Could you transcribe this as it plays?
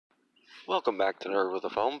Welcome back to Nerd with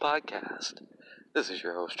a Phone podcast. This is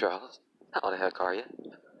your host, Charles. How the heck are you?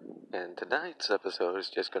 And tonight's episode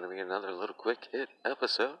is just going to be another little quick hit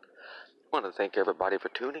episode. I want to thank everybody for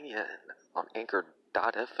tuning in on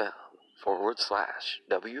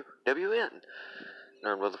anchor.fm/WWN.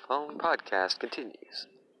 Nerd with a Phone podcast continues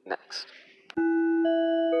next.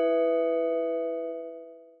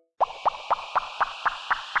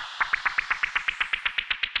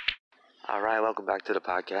 Alright, welcome back to the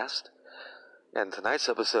podcast. And tonight's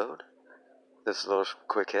episode, this little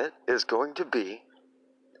quick hit, is going to be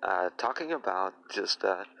talking about just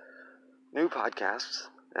new podcasts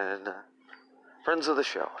and friends of the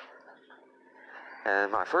show.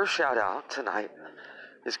 And my first shout out tonight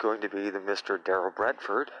is going to be the Mr. Daryl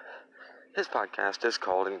Bradford. His podcast is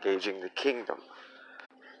called Engaging the Kingdom.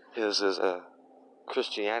 His is a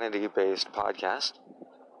Christianity-based podcast,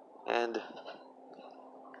 and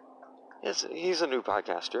he's a new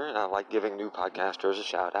podcaster, and I like giving new podcasters a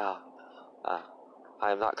shout out. I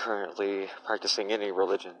am not currently practicing any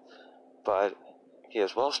religion, but he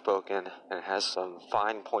is well spoken and has some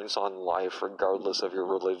fine points on life regardless of your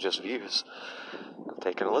religious views.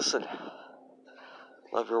 Take a listen.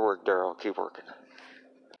 Love your work, Daryl. Keep working.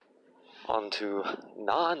 On to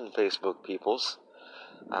non-Facebook peoples.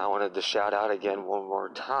 I wanted to shout out again one more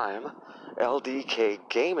time LDK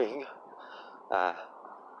Gaming.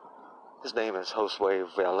 His name is Josue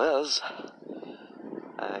Velez.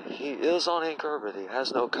 He is on Anchor, but he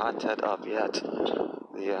has no content up yet.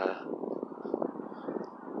 The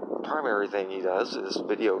primary thing he does is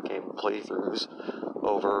video game playthroughs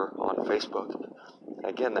over on Facebook.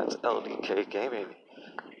 Again, that's LDK Gaming.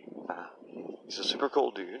 He's a super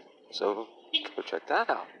cool dude, so go check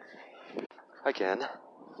that out. Again,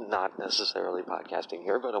 not necessarily podcasting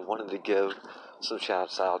here, but I wanted to give some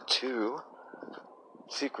shouts out to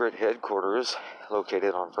Secret Headquarters,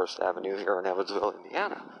 located on 1st Avenue here in Evansville,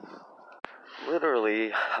 Indiana.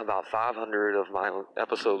 Literally, about 500 of my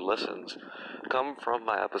episode listens come from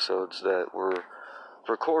my episodes that were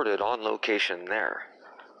recorded on location there.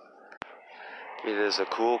 It is a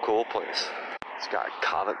cool place. It's got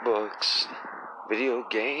comic books, video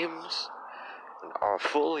games, and a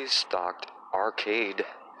fully stocked arcade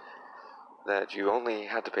that you only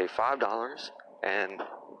have to pay $5, and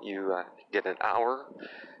you get an hour,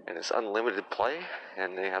 and it's unlimited play,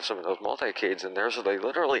 and they have some of those multi-arcades in there, so they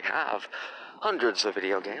literally have hundreds of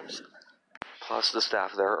video games. Plus, the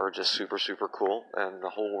staff there are just super cool, and the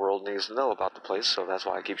whole world needs to know about the place, so that's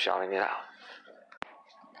why I keep shouting it out.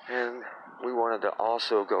 And we wanted to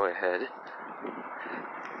also go ahead,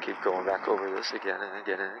 keep going back over this again and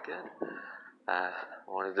again and again. I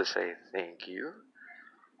wanted to say thank you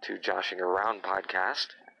to Joshing Around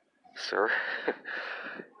podcast. Sir,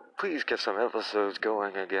 please get some episodes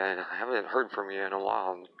going again. I haven't heard from you in a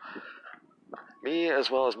while. Me, as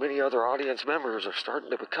well as many other audience members, are starting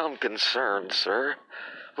to become concerned, sir.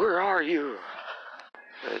 Where are you?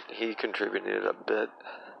 But he contributed a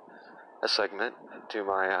segment to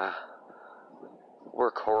my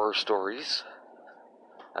work horror stories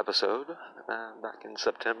episode back in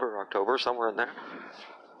September, October, somewhere in there.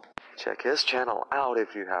 Check his channel out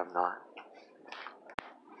if you have not.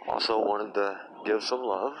 Also wanted to give some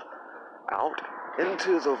love out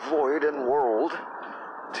into the void and world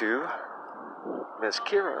to Miss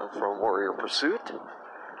Kira from Warrior Pursuit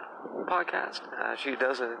podcast. She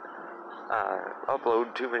doesn't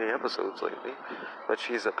upload too many episodes lately, but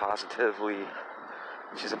she's a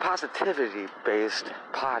positivity-based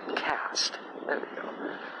podcast. There we go.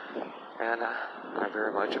 And I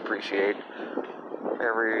very much appreciate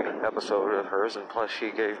every episode of hers, and plus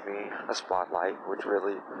she gave me a spotlight, which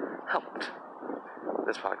really helped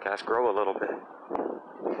this podcast grow a little bit.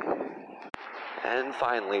 And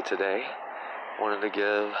finally today, wanted to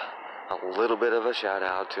give a little bit of a shout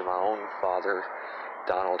out to my own father,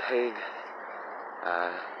 Donald Haig.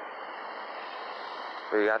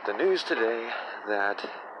 We got the news today that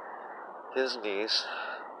his niece,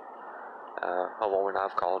 a woman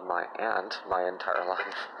I've called my aunt my entire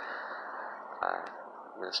life,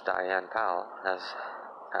 Miss Diane Powell, has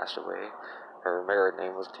passed away. Her married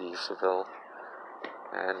name was Dee Seville,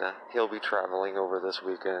 and he'll be traveling over this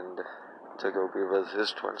weekend to go be with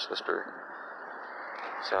his twin sister.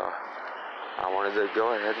 So I wanted to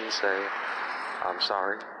go ahead and say I'm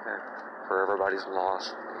sorry for everybody's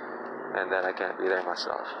loss, and that I can't be there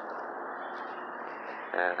myself.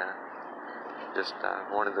 And just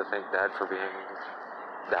wanted to thank Dad for being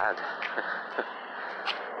Dad.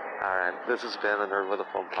 Alright, this has been the Nerd with a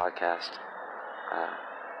Phone podcast.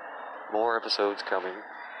 More episodes coming.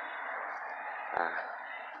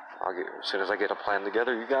 As soon as I get a plan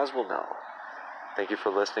together, you guys will know. Thank you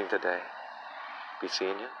for listening today. Be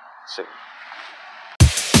seeing you soon.